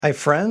Hi,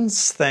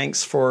 friends.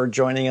 Thanks for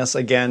joining us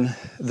again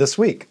this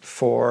week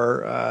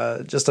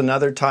for just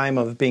another time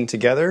of being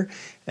together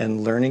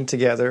and learning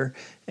together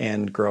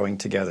and growing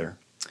together.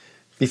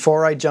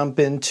 Before I jump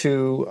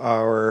into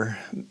our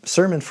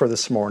sermon for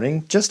this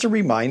morning, just a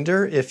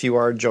reminder, if you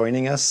are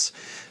joining us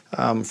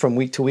from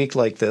week to week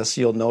like this,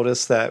 you'll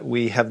notice that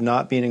we have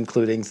not been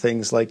including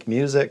things like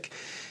music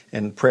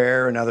and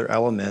prayer and other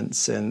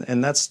elements.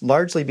 And that's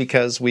largely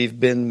because we've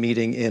been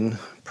meeting in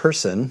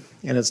person,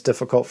 and it's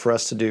difficult for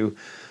us to do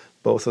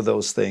both of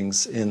those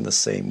things in the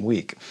same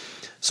week.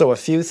 So a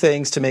few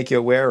things to make you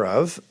aware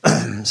of.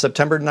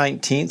 September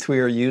 19th, we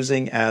are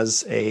using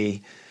as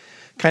a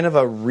kind of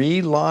a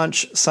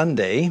relaunch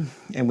Sunday,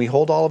 and we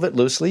hold all of it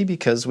loosely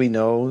because we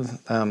know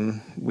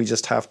we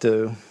just have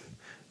to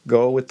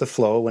go with the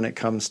flow when it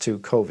comes to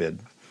COVID.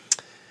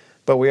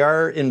 But we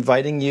are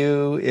inviting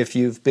you, if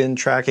you've been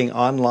tracking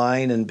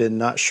online and been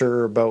not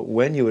sure about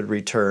when you would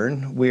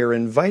return, we are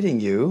inviting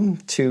you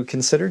to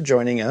consider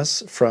joining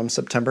us from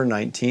September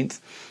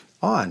 19th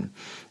on.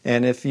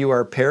 And if you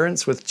are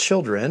parents with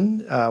children,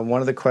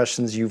 one of the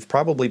questions you've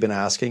probably been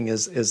asking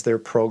is there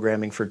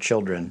programming for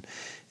children?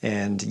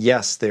 And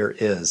yes, there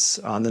is.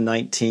 On the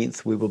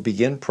 19th, we will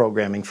begin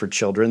programming for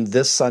children.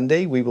 This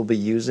Sunday, we will be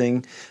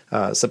using,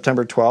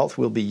 September 12th,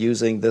 we'll be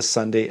using this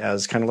Sunday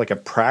as kind of like a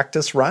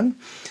practice run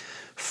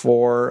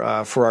for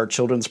our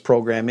children's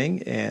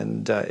programming.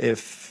 And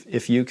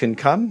if you can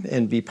come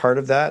and be part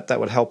of that, that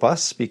would help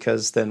us,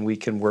 because then we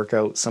can work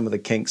out some of the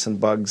kinks and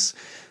bugs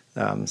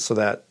so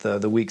that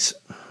the weeks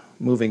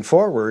moving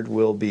forward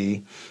will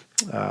be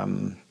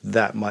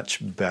that much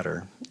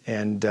better.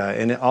 And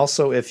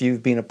also, if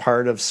you've been a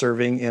part of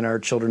serving in our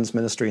children's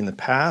ministry in the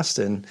past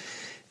and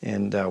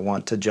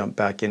want to jump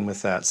back in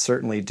with that,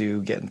 certainly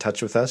do get in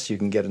touch with us. You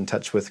can get in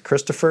touch with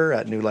Christopher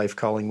at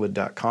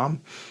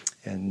newlifecollingwood.com,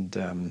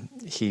 and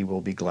he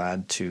will be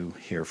glad to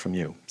hear from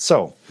you.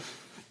 So,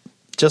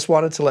 just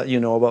wanted to let you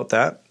know about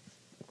that,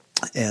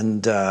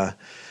 and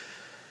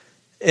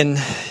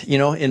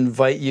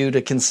invite you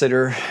to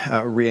consider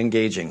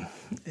re-engaging.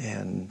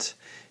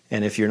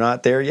 And if you're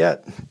not there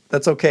yet,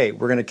 that's okay.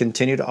 We're going to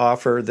continue to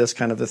offer this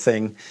kind of a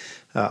thing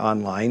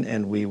online,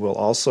 and we will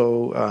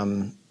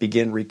also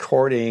begin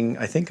recording.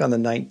 I think on the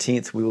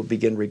 19th, we will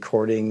begin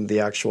recording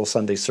the actual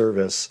Sunday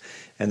service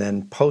and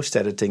then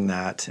post-editing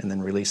that and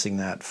then releasing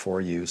that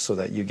for you so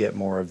that you get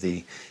more of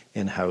the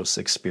in-house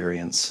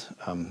experience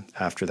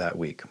after that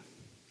week.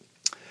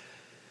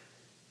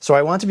 So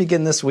I want to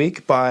begin this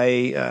week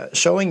by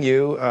showing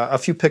you a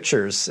few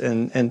pictures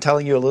and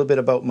telling you a little bit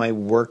about my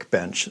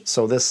workbench.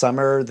 So this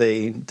summer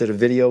they did a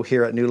video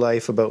here at New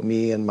Life about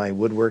me and my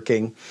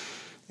woodworking,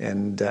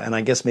 and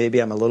I guess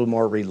maybe I'm a little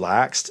more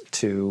relaxed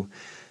to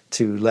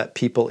let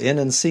people in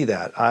and see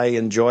that. I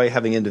enjoy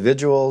having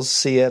individuals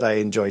see it. I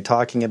enjoy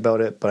talking about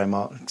it, but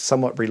I'm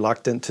somewhat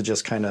reluctant to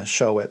just kind of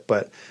show it.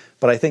 But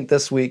I think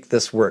this week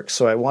this works.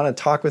 So I want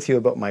to talk with you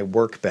about my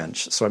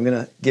workbench. So I'm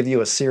going to give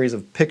you a series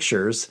of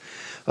pictures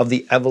of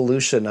the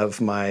evolution of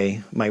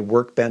my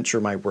workbench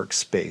or my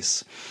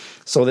workspace.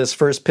 So this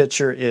first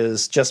picture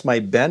is just my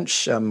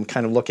bench. I'm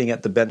kind of looking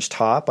at the bench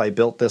top. I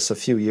built this a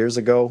few years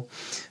ago.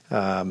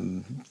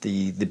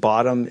 The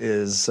bottom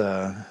is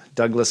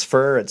Douglas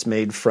fir. It's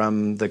made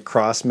from the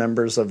cross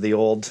members of the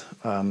old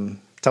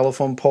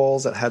telephone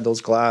poles that had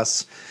those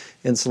glass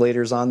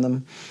insulators on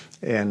them.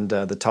 And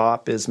the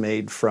top is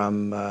made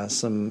from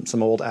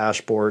some old ash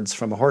boards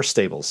from a horse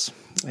stables.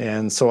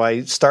 And so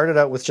I started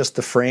out with just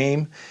the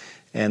frame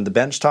and the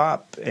bench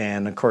top,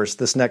 and of course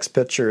this next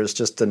picture is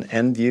just an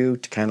end view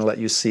to kind of let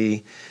you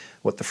see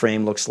what the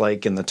frame looks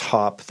like and the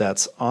top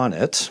that's on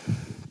it.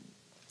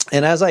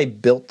 And as I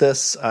built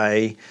this,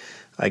 I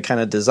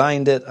kind of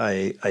designed it,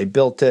 I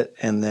built it,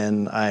 and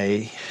then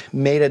I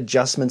made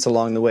adjustments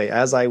along the way.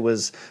 As I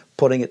was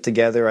putting it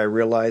together, I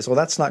realized, well,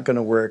 that's not going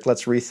to work,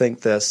 let's rethink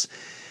this.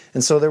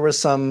 And so there was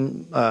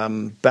some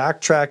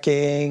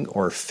backtracking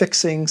or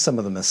fixing some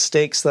of the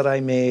mistakes that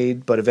I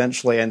made, but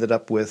eventually I ended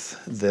up with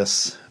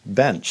this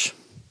bench.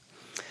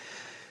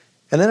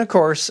 And then, of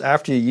course,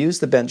 after you use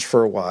the bench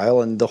for a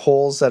while, and the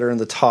holes that are in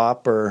the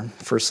top are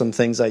for some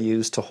things I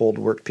use to hold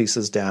work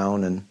pieces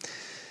down,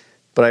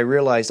 but I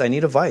realized I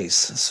need a vise.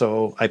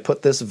 So I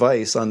put this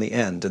vise on the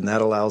end, and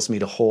that allows me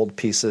to hold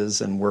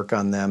pieces and work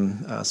on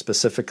them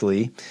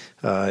specifically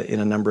in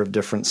a number of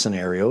different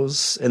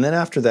scenarios. And then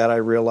after that, I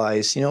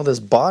realized,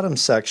 this bottom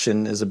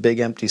section is a big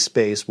empty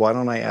space. Why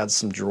don't I add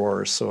some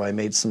drawers? So I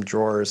made some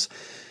drawers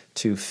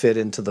to fit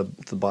into the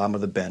bottom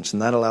of the bench.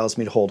 And that allows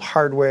me to hold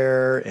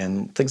hardware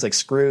and things like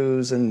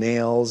screws and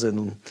nails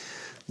and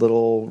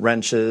little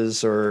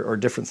wrenches or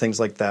different things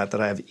like that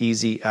I have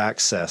easy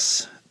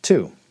access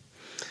to.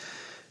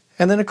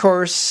 And then, of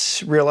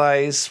course,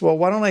 realize, well,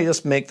 why don't I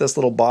just make this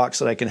little box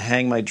that I can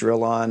hang my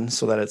drill on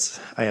so that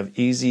I have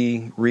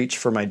easy reach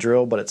for my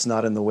drill, but it's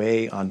not in the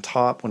way on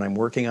top when I'm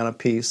working on a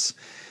piece.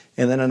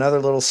 And then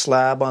another little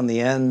slab on the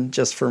end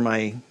just for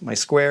my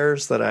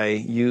squares that I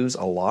use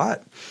a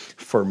lot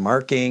for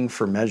marking,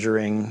 for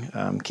measuring,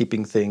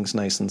 keeping things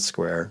nice and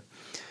square.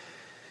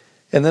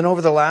 And then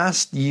over the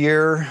last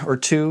year or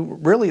two,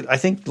 really, I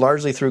think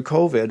largely through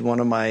COVID, one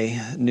of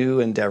my new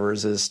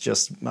endeavors is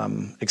just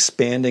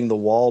expanding the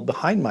wall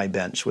behind my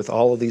bench with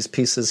all of these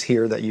pieces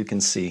here that you can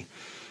see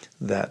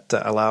that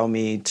allow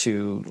me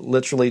to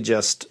literally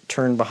just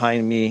turn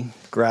behind me,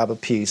 grab a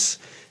piece,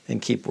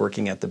 and keep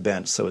working at the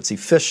bench. So it's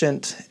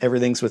efficient,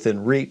 everything's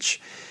within reach,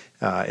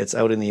 it's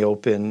out in the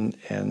open,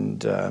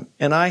 and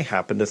I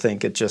happen to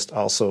think it just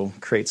also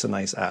creates a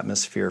nice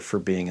atmosphere for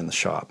being in the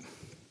shop.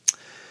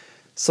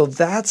 So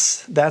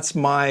that's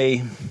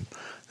my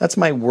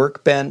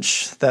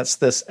workbench. That's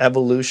this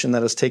evolution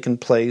that has taken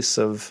place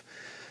of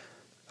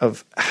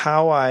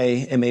how I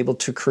am able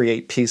to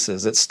create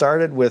pieces. It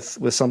started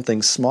with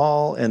something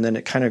small, and then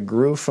it kind of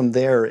grew from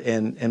there,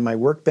 and my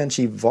workbench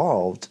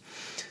evolved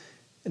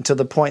to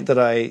the point that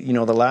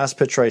the last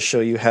picture I show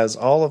you has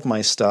all of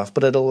my stuff,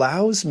 but it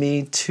allows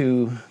me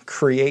to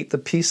create the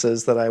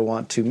pieces that I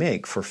want to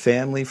make for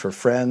family, for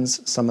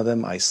friends. Some of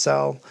them I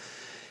sell.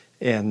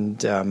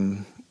 And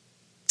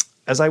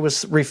as I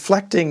was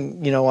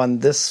reflecting, on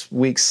this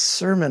week's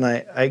sermon,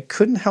 I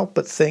couldn't help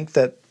but think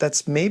that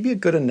that's maybe a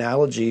good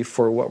analogy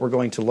for what we're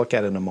going to look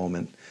at in a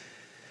moment.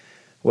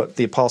 What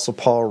the Apostle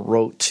Paul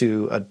wrote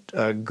to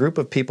a group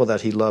of people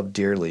that he loved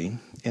dearly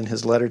in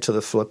his letter to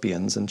the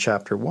Philippians in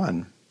chapter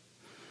 1.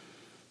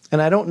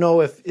 And I don't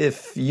know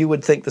if you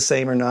would think the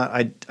same or not.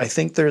 I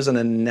think there's an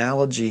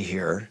analogy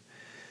here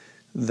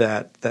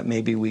that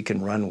maybe we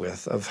can run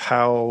with of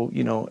how,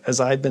 as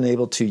I've been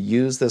able to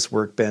use this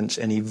workbench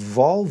and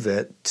evolve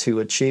it to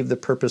achieve the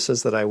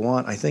purposes that I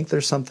want, I think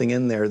there's something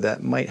in there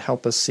that might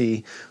help us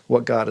see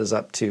what God is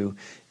up to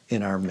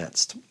in our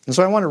midst. And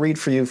so I want to read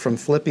for you from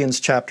Philippians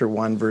chapter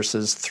 1,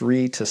 verses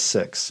 3 to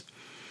 6.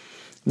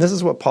 And this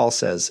is what Paul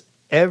says: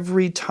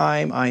 "Every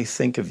time I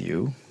think of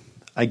you,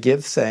 I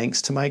give thanks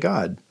to my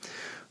God.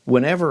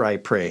 Whenever I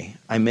pray,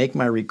 I make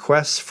my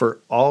requests for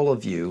all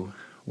of you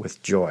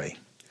with joy.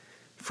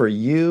 For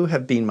you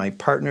have been my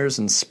partners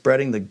in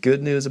spreading the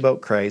good news about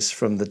Christ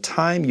from the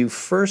time you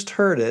first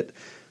heard it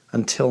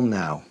until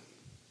now.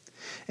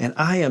 And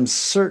I am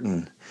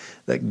certain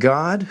that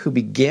God, who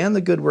began the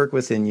good work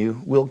within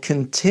you, will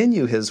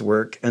continue his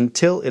work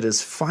until it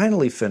is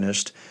finally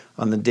finished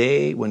on the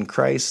day when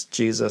Christ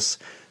Jesus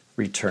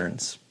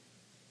returns."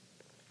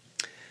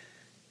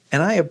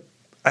 And I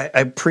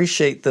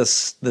appreciate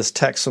this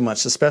text so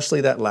much,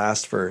 especially that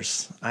last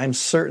verse. "I'm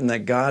certain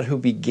that God who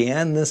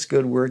began this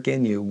good work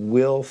in you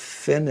will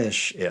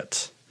finish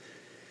it."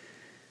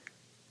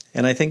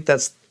 And I think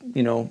that's,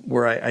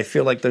 where I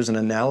feel like there's an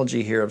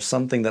analogy here of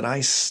something that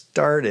I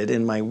started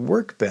in my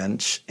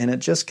workbench, and it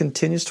just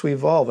continues to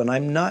evolve. And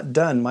I'm not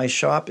done. My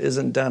shop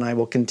isn't done. I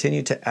will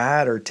continue to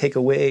add or take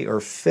away or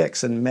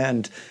fix and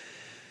mend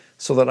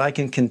so that I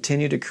can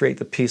continue to create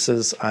the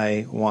pieces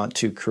I want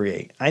to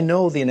create. I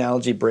know the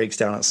analogy breaks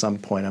down at some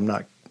point. I'm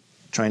not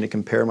trying to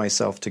compare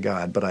myself to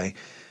God, but I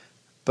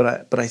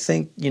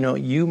think,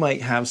 you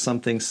might have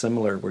something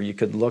similar where you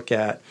could look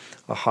at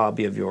a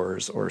hobby of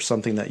yours or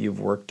something that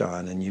you've worked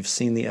on and you've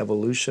seen the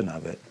evolution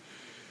of it.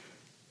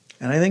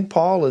 And I think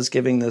Paul is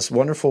giving this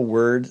wonderful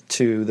word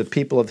to the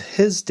people of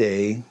his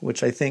day,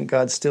 which I think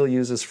God still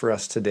uses for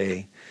us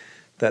today,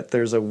 that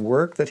there's a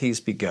work that he's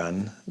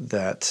begun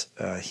that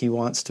he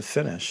wants to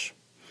finish.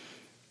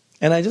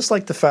 And I just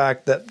like the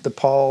fact that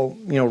Paul,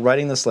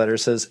 writing this letter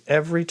says,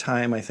 "Every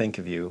time I think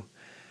of you,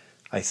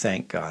 I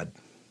thank God,"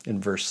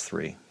 in verse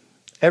 3.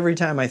 "Every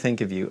time I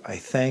think of you, I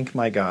thank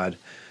my God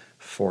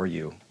for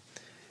you."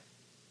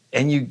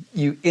 And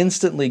you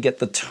instantly get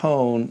the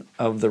tone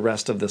of the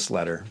rest of this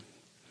letter.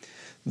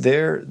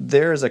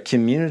 There is a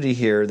community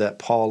here that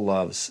Paul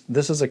loves.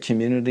 This is a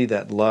community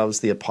that loves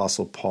the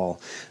Apostle Paul.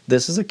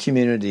 This is a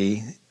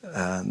community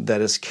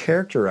that is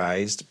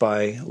characterized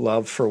by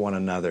love for one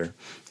another.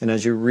 And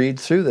as you read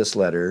through this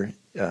letter,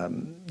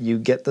 you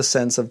get the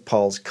sense of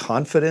Paul's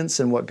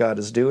confidence in what God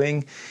is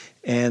doing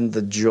and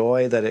the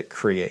joy that it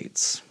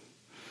creates.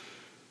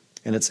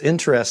 And it's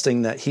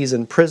interesting that he's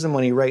in prison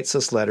when he writes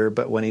this letter,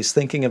 but when he's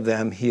thinking of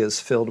them, he is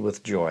filled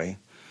with joy.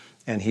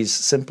 And he's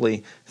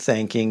simply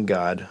thanking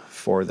God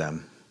for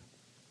them.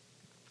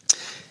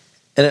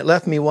 And it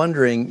left me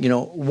wondering,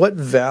 what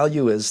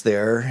value is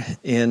there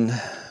in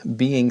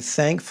being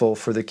thankful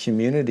for the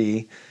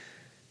community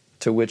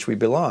to which we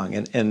belong?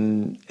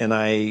 And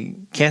I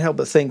can't help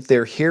but think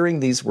they're hearing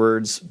these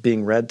words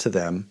being read to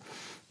them,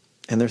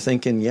 and they're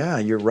thinking, yeah,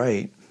 you're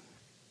right.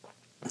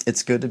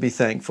 It's good to be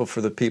thankful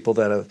for the people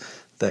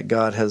that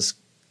God has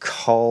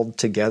called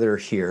together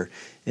here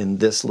in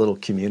this little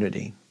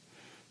community.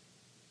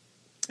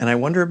 And I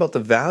wonder about the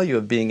value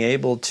of being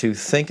able to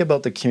think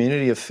about the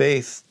community of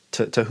faith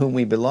to whom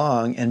we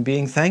belong and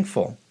being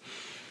thankful.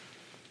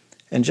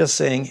 And just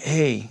saying,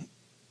 hey,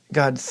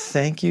 God,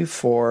 thank you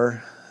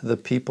for the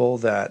people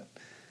that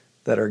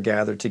are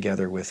gathered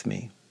together with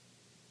me.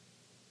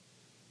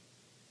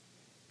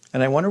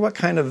 And I wonder what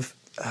kind of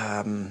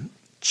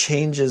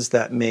changes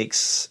that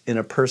makes in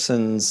a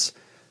person's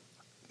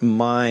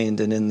mind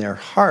and in their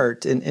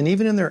heart and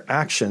even in their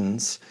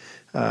actions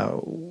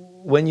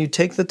when you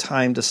take the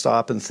time to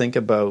stop and think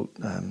about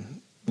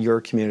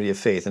your community of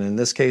faith. And in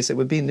this case, it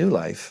would be New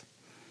Life.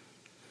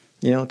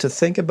 To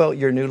think about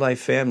your New Life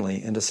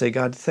family and to say,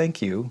 God,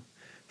 thank you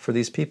for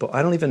these people.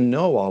 I don't even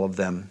know all of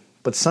them,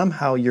 but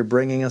somehow you're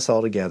bringing us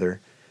all together.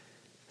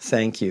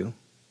 Thank you.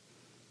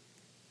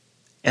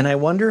 And I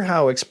wonder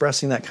how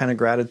expressing that kind of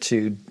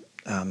gratitude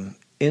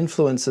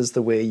influences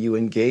the way you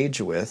engage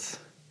with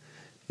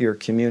your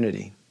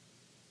community.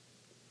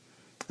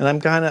 And I'm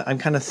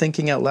kind of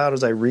thinking out loud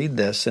as I read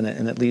this, and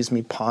it leaves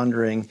me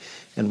pondering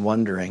and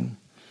wondering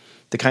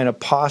the kind of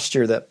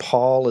posture that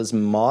Paul is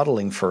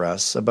modeling for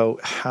us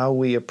about how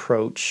we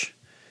approach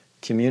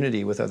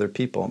community with other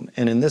people.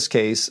 And in this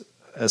case,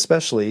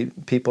 especially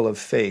people of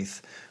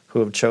faith who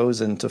have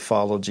chosen to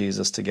follow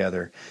Jesus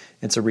together.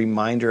 It's a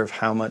reminder of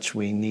how much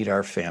we need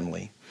our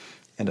family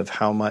and of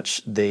how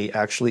much they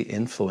actually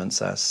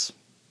influence us.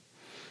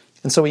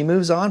 And so he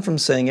moves on from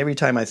saying, every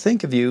time I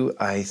think of you,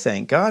 I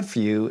thank God for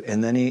you.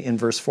 And then he, in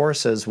verse 4,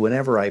 says,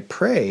 whenever I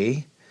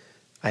pray,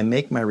 I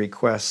make my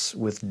requests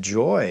with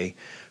joy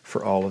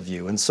for all of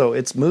you. And so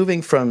it's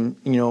moving from,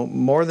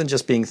 more than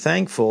just being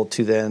thankful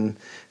to then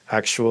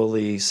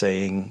actually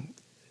saying,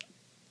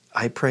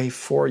 I pray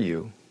for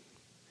you.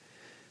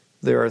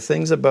 There are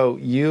things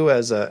about you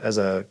as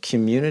a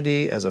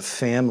community, as a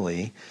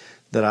family,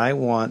 that I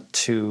want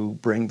to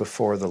bring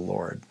before the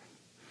Lord.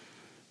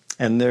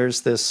 And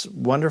there's this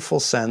wonderful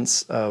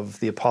sense of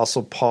the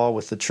Apostle Paul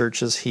with the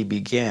churches he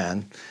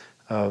began,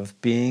 of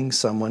being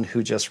someone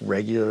who just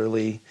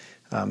regularly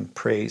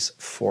prays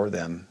for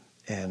them.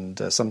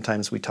 And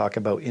sometimes we talk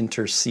about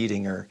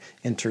interceding or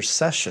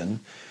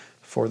intercession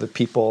for the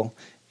people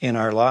in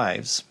our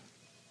lives.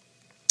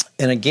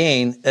 And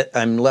again,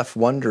 I'm left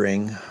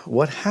wondering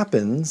what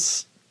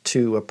happens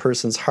to a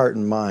person's heart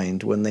and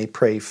mind when they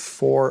pray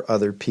for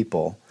other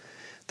people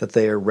that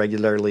they are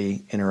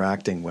regularly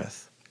interacting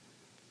with.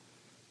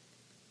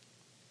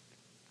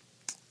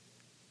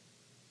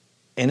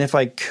 And if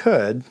I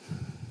could,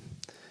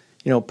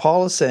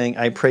 Paul is saying,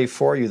 I pray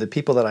for you, the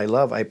people that I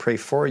love, I pray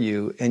for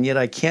you, and yet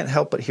I can't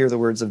help but hear the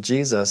words of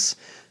Jesus,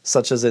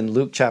 such as in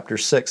Luke chapter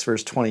 6,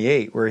 verse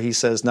 28, where he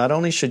says, not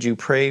only should you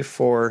pray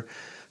for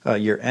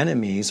your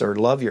enemies or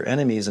love your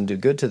enemies and do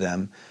good to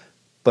them,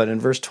 but in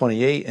verse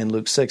 28 in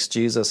Luke 6,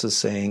 Jesus is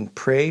saying,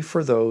 pray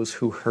for those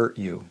who hurt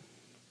you.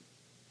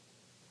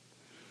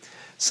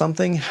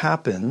 Something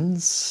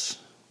happens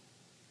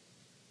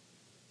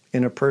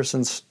in a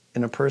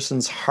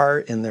person's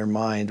heart, in their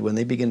mind, when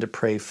they begin to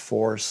pray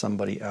for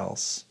somebody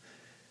else.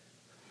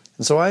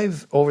 And so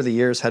I've, over the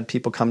years, had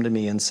people come to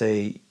me and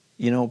say,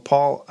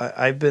 Paul,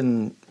 I've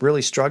been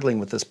really struggling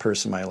with this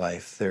person in my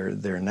life.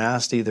 They're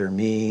nasty, they're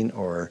mean,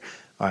 or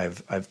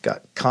I've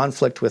got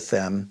conflict with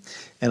them,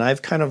 and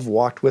I've kind of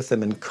walked with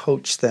them and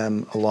coached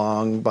them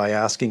along by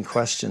asking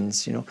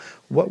questions.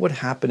 What would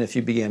happen if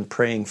you began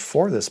praying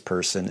for this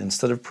person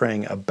instead of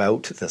praying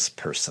about this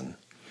person?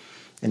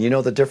 And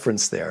the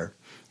difference there.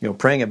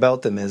 Praying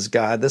about them is,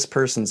 God, this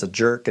person's a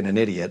jerk and an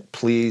idiot.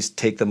 Please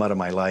take them out of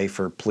my life,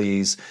 or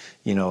please,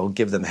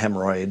 give them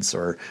hemorrhoids,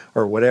 or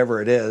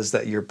whatever it is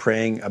that you're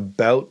praying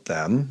about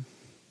them.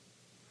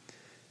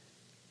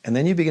 And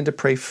then you begin to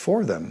pray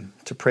for them,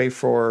 to pray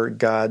for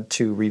God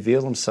to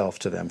reveal himself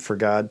to them, for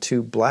God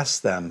to bless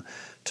them,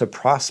 to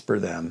prosper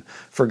them,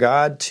 for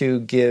God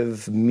to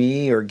give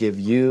me or give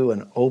you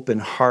an open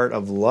heart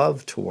of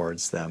love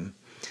towards them.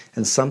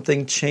 And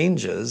something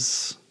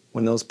changes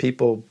when those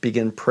people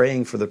begin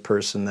praying for the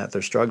person that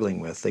they're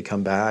struggling with. They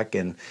come back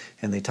and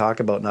they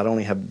talk about not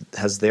only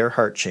has their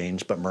heart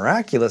changed, but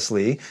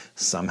miraculously,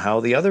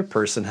 somehow the other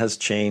person has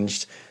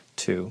changed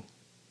too.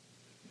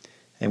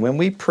 And when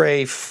we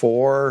pray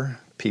for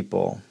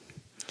people,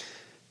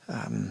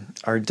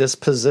 our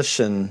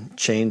disposition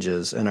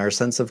changes and our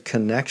sense of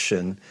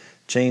connection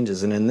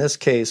changes. And in this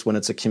case, when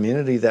it's a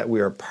community that we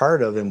are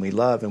part of and we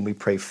love and we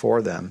pray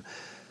for them,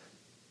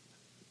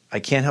 I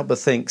can't help but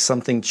think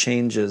something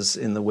changes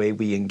in the way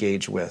we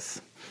engage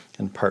with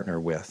and partner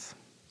with.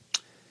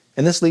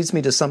 And this leads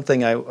me to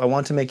something I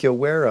want to make you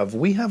aware of.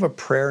 We have a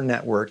prayer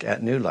network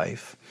at New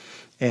Life,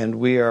 and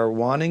we are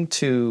wanting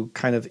to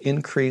kind of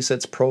increase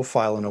its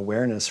profile and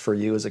awareness for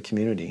you as a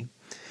community.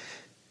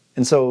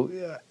 And so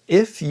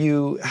if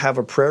you have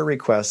a prayer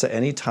request at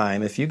any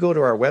time, if you go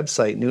to our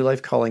website,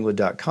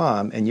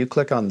 newlifecollingwood.com, and you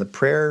click on the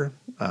prayer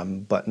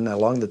button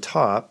along the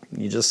top,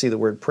 you just see the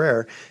word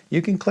prayer,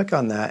 you can click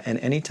on that, and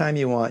anytime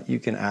you want, you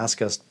can ask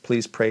us,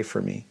 please pray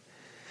for me.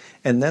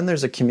 And then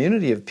there's a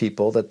community of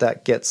people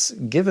that gets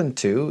given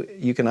to.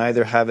 You can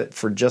either have it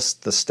for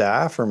just the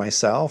staff or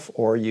myself,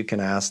 or you can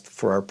ask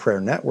for our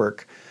prayer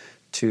network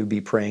to be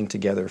praying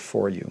together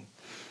for you.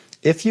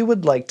 If you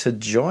would like to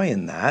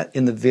join that,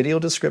 in the video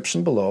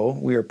description below,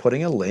 we are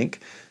putting a link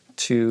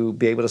to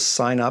be able to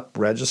sign up,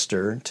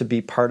 register, to be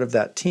part of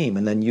that team,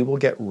 and then you will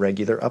get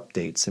regular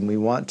updates. And we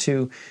want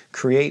to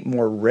create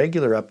more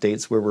regular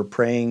updates where we're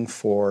praying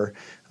for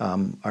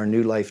our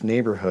New Life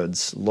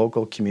neighborhoods,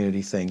 local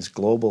community things,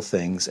 global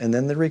things, and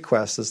then the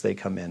requests as they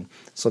come in.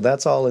 So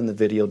that's all in the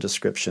video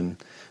description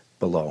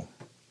below.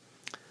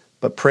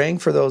 But praying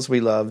for those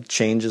we love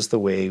changes the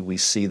way we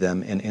see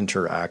them and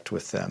interact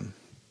with them.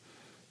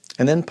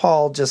 And then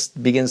Paul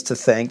just begins to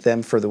thank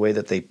them for the way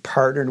that they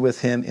partnered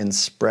with him in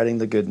spreading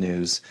the good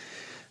news,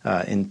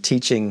 in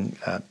teaching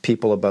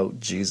people about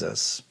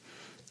Jesus.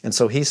 And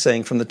so he's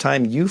saying, from the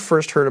time you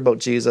first heard about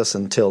Jesus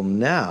until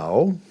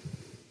now,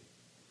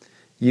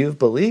 you've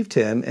believed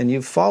him and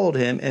you've followed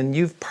him and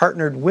you've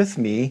partnered with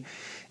me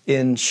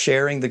in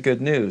sharing the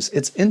good news.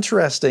 It's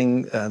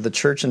interesting, the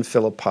church in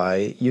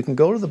Philippi, you can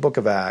go to the book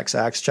of Acts,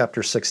 Acts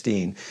chapter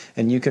 16,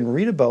 and you can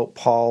read about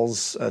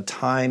Paul's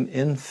time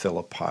in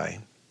Philippi.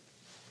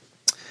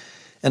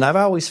 And I've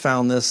always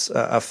found this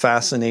a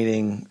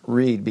fascinating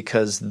read,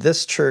 because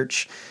this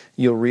church,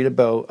 you'll read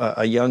about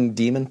a young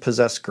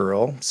demon-possessed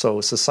girl. So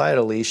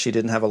societally, she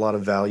didn't have a lot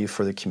of value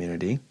for the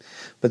community,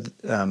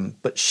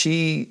 but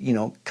she,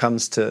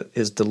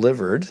 is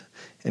delivered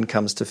and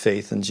comes to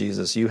faith in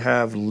Jesus. You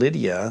have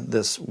Lydia,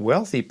 this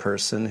wealthy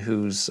person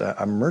who's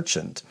a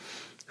merchant,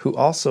 who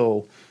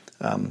also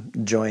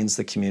joins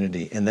the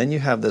community. And then you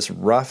have this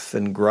rough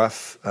and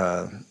gruff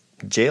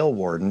jail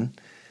warden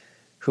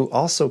who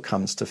also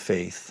comes to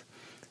faith.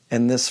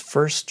 And this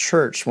first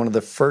church, one of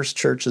the first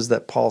churches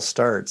that Paul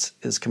starts,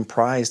 is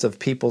comprised of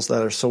peoples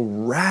that are so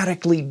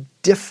radically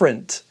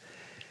different.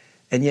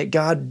 And yet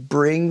God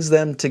brings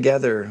them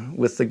together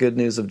with the good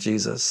news of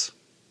Jesus.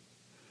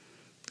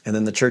 And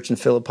then the church in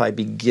Philippi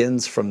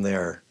begins from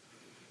there.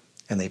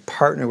 And they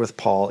partner with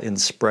Paul in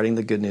spreading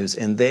the good news.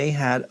 And they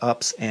had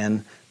ups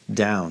and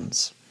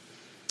downs.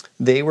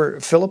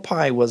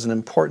 Philippi was an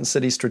important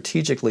city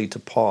strategically to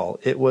Paul.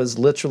 It was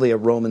literally a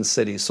Roman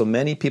city, so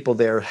many people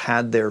there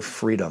had their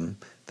freedom.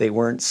 They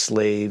weren't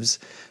slaves.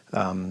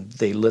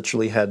 They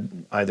literally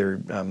had either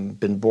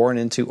been born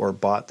into or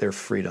bought their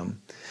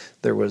freedom.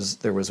 There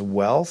was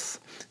wealth.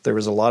 There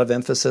was a lot of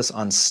emphasis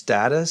on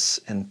status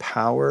and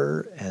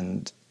power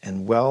and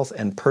wealth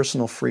and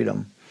personal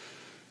freedom.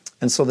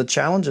 And so the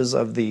challenges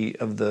of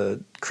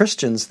the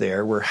Christians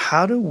there were,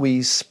 how do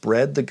we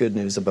spread the good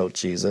news about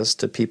Jesus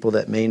to people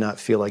that may not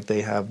feel like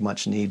they have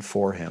much need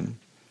for him?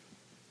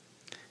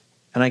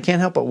 And I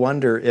can't help but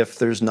wonder if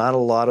there's not a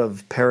lot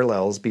of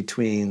parallels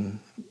between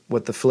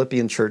what the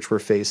Philippian church were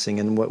facing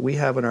and what we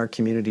have in our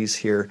communities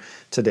here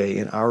today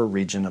in our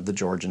region of the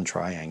Georgian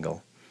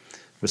Triangle.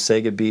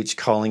 Wasaga Beach,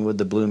 Collingwood,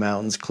 the Blue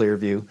Mountains,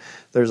 Clearview.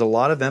 There's a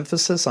lot of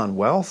emphasis on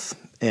wealth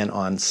and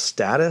on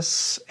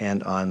status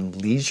and on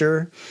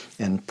leisure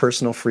and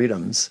personal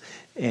freedoms.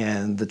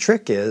 And the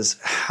trick is,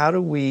 how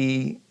do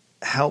we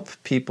help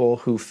people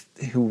who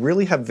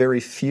really have very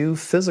few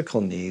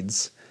physical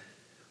needs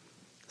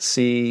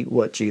see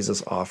what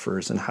Jesus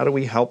offers? And how do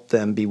we help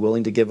them be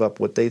willing to give up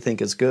what they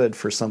think is good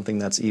for something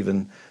that's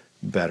even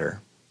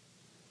better?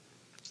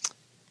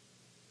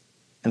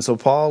 And so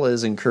Paul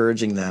is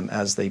encouraging them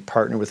as they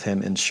partner with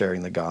him in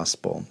sharing the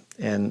gospel.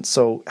 And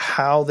so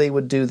how they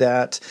would do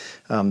that,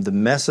 the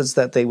message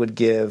that they would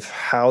give,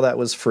 how that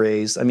was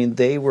phrased,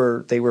 they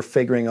were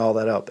figuring all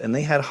that out. And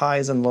they had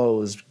highs and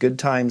lows, good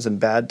times and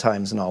bad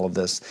times in all of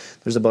this.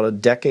 There's about a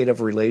decade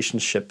of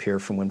relationship here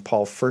from when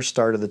Paul first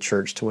started the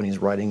church to when he's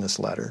writing this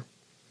letter.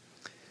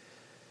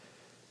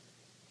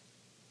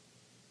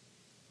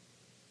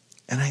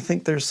 And I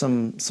think there's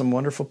some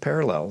wonderful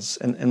parallels.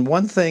 And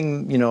one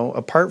thing,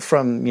 apart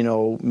from,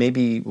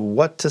 maybe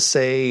what to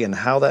say and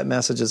how that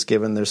message is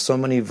given, there's so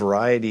many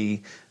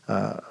variety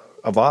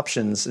of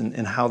options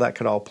in how that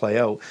could all play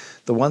out.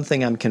 The one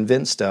thing I'm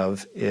convinced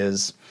of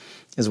is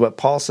what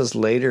Paul says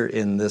later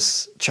in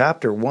this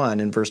chapter 1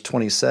 in verse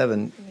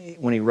 27.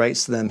 When he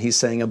writes to them, he's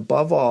saying,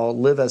 above all,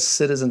 live as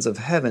citizens of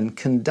heaven,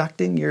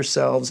 conducting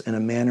yourselves in a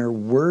manner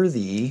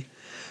worthy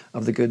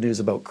of the good news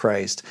about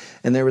Christ.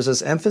 And there was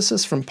this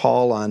emphasis from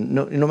Paul on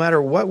no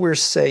matter what we're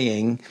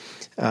saying,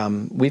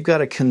 we've got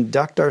to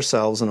conduct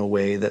ourselves in a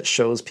way that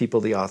shows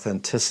people the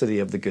authenticity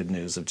of the good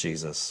news of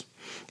Jesus.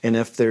 And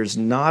if there's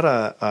not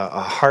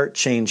a heart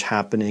change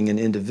happening in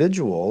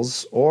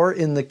individuals or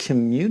in the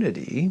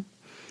community,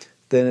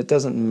 then it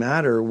doesn't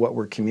matter what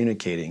we're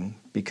communicating,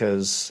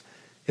 because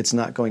it's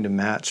not going to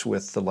match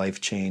with the life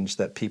change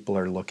that people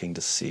are looking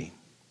to see.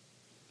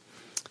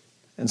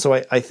 And so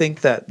I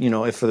think that,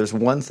 if there's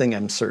one thing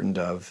I'm certain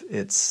of,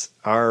 it's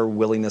our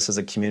willingness as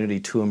a community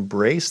to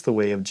embrace the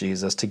way of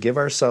Jesus, to give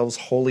ourselves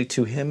wholly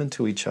to him and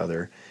to each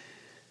other,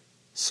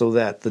 so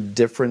that the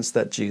difference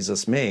that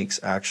Jesus makes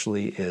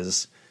actually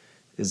is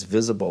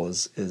visible,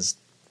 is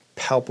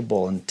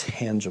palpable and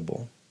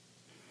tangible.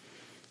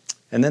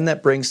 And then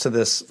that brings to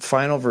this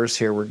final verse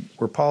here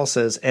where Paul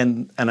says,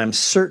 and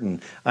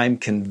I'm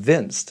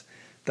convinced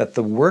that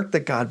the work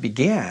that God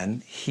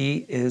began,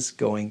 he is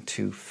going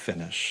to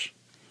finish.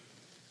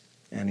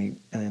 And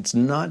it's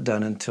not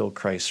done until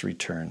Christ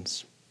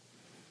returns.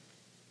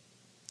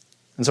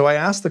 And so I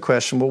ask the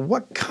question, well,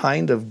 what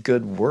kind of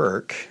good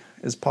work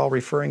is Paul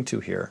referring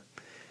to here?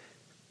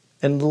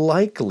 And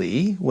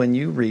likely, when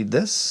you read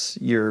this,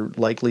 you're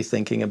likely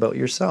thinking about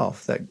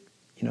yourself, that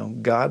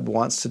God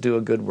wants to do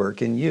a good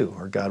work in you,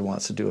 or God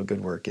wants to do a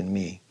good work in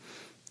me.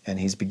 And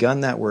he's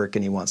begun that work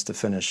and he wants to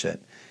finish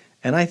it.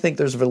 And I think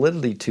there's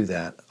validity to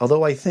that,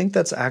 although I think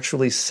that's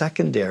actually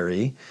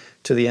secondary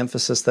to the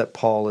emphasis that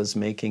Paul is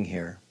making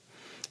here.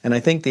 And I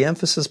think the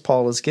emphasis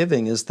Paul is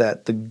giving is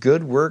that the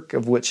good work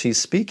of which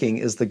he's speaking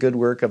is the good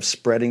work of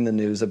spreading the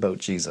news about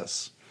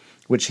Jesus,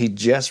 which he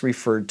just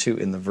referred to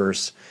in the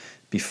verse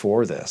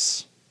before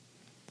this.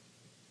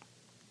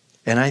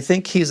 And I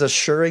think he's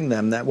assuring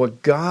them that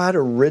what God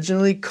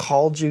originally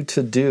called you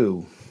to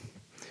do,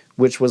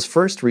 which was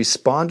first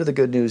respond to the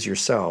good news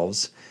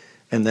yourselves,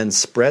 and then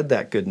spread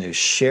that good news,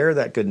 share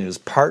that good news,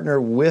 partner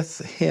with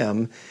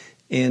him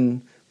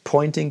in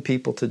pointing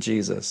people to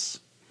Jesus.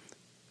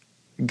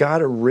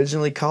 God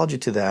originally called you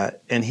to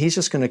that, and he's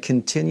just going to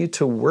continue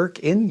to work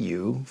in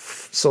you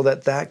so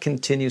that that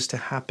continues to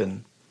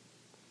happen.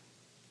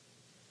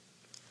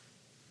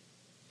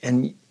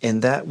 And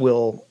that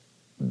will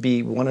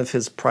be one of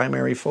his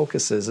primary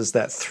focuses, is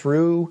that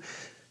through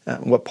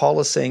what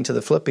Paul is saying to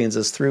the Philippians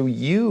is through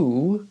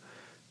you,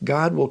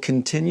 God will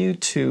continue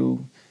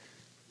to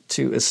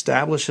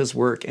establish his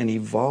work and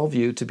evolve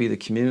you to be the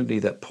community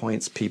that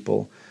points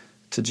people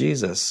to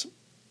Jesus.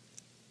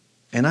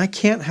 And I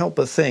can't help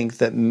but think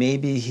that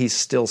maybe he's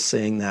still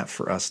saying that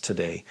for us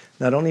today,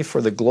 not only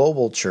for the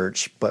global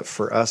church, but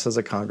for us as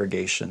a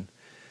congregation,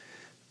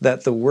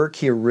 that the work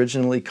he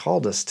originally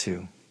called us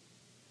to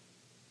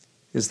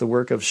is the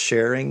work of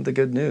sharing the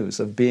good news,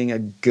 of being a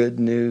good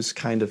news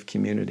kind of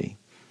community,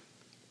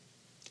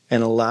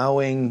 and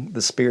allowing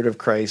the Spirit of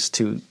Christ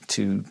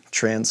to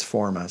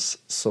transform us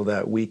so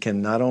that we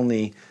can not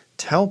only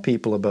tell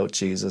people about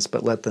Jesus,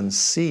 but let them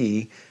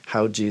see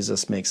how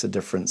Jesus makes a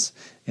difference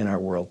in our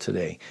world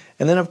today.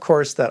 And then, of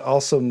course, that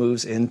also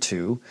moves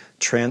into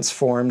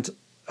transformed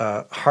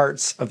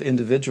hearts of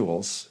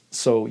individuals.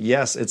 So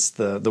yes, it's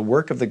the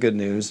work of the good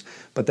news,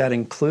 but that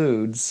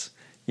includes,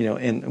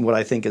 and what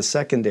I think is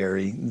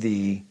secondary,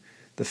 the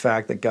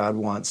fact that God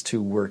wants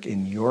to work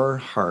in your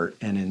heart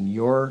and in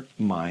your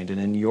mind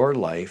and in your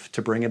life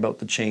to bring about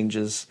the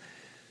changes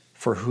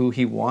for who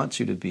he wants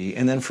you to be.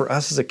 And then for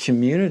us as a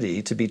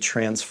community to be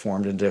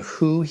transformed into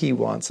who he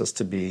wants us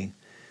to be,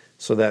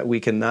 so that we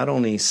can not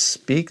only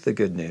speak the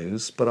good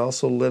news, but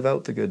also live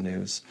out the good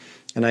news.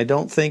 And I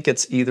don't think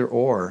it's either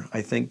or.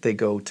 I think they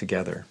go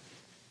together.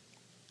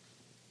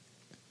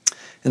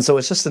 And so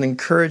it's just an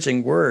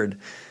encouraging word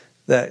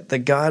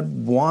that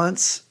God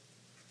wants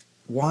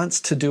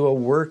to do a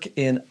work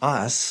in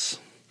us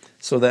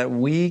so that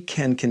we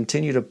can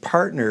continue to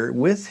partner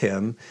with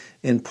him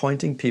in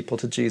pointing people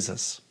to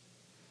Jesus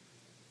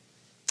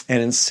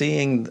and in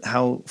seeing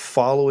how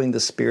following the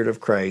Spirit of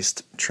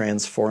Christ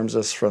transforms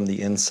us from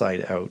the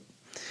inside out.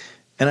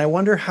 And I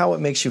wonder how it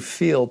makes you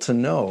feel to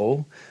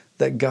know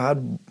that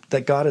God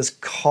has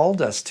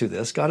called us to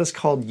this. God has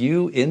called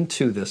you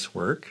into this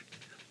work.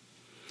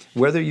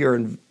 Whether you're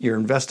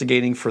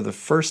investigating for the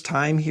first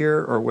time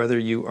here or whether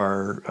you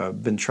are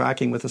been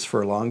tracking with us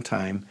for a long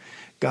time,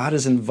 God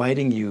is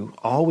inviting you,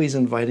 always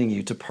inviting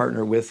you to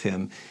partner with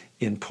him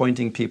in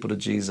pointing people to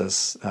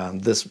Jesus,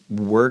 this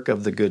work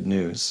of the good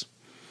news.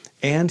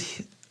 And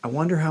I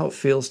wonder how it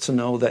feels to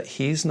know that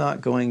he's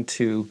not going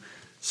to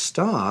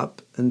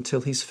stop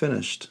until he's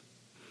finished.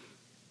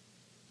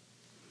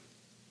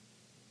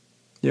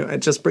 It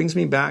just brings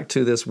me back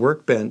to this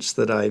workbench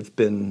that I've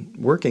been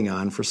working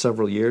on for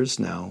several years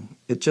now.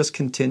 It just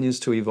continues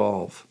to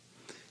evolve.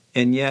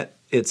 And yet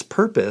its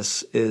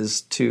purpose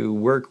is to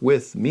work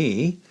with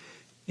me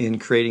in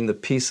creating the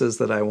pieces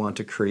that I want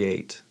to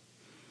create.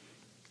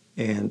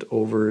 And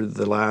over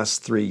the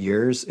last 3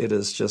 years, it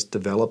has just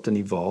developed and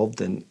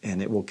evolved, and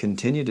it will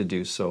continue to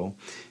do so.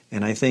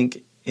 And I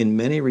think in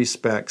many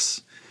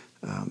respects,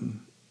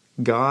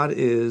 God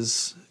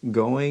is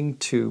going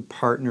to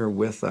partner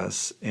with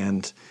us,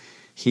 and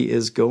he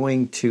is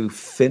going to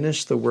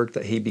finish the work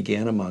that he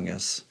began among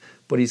us,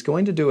 but he's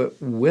going to do it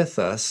with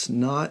us,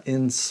 not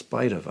in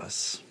spite of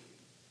us.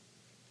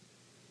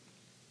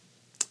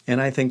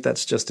 And I think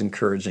that's just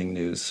encouraging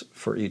news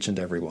for each and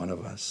every one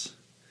of us,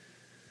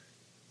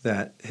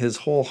 that his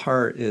whole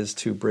heart is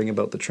to bring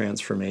about the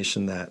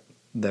transformation that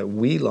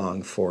we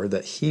long for,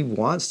 that he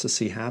wants to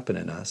see happen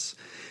in us.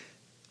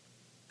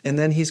 And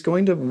then he's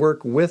going to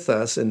work with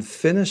us and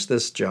finish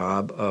this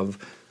job of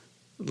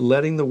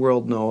letting the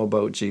world know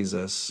about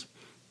Jesus.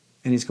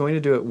 And he's going to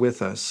do it with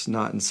us,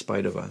 not in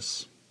spite of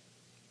us.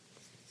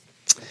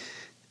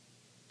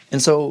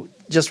 And so,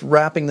 just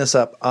wrapping this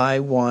up, I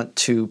want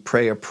to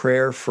pray a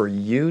prayer for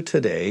you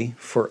today,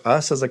 for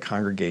us as a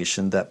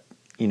congregation, that,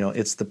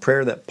 it's the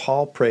prayer that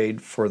Paul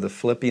prayed for the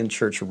Philippian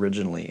church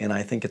originally. And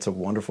I think it's a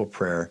wonderful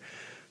prayer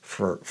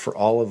for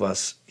all of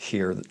us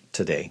here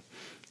today.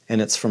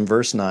 And it's from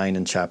verse 9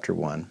 in chapter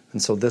 1.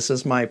 And so this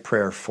is my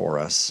prayer for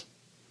us.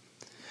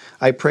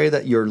 I pray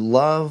that your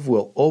love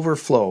will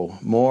overflow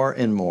more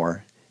and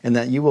more, and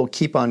that you will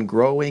keep on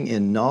growing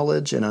in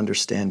knowledge and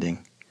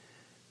understanding.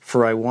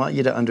 For I want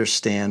you to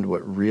understand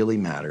what really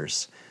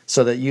matters,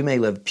 so that you may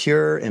live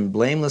pure and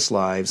blameless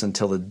lives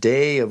until the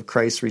day of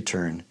Christ's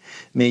return.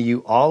 May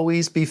you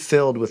always be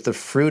filled with the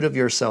fruit of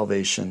your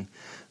salvation,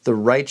 the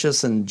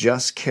righteous and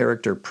just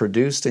character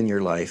produced in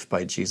your life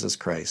by Jesus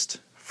Christ.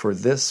 For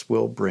this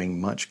will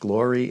bring much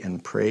glory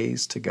and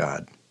praise to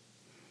God.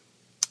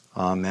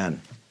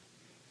 Amen.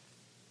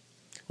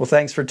 Well,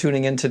 thanks for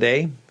tuning in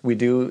today. We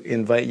do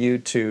invite you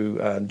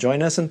to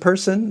join us in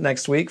person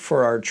next week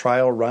for our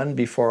trial run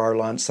before our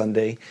launch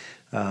Sunday.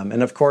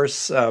 And of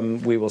course,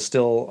 we will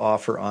still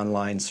offer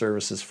online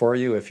services for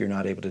you if you're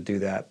not able to do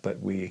that, but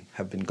we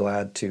have been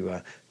glad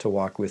to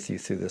walk with you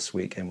through this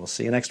week, and we'll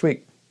see you next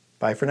week.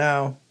 Bye for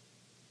now.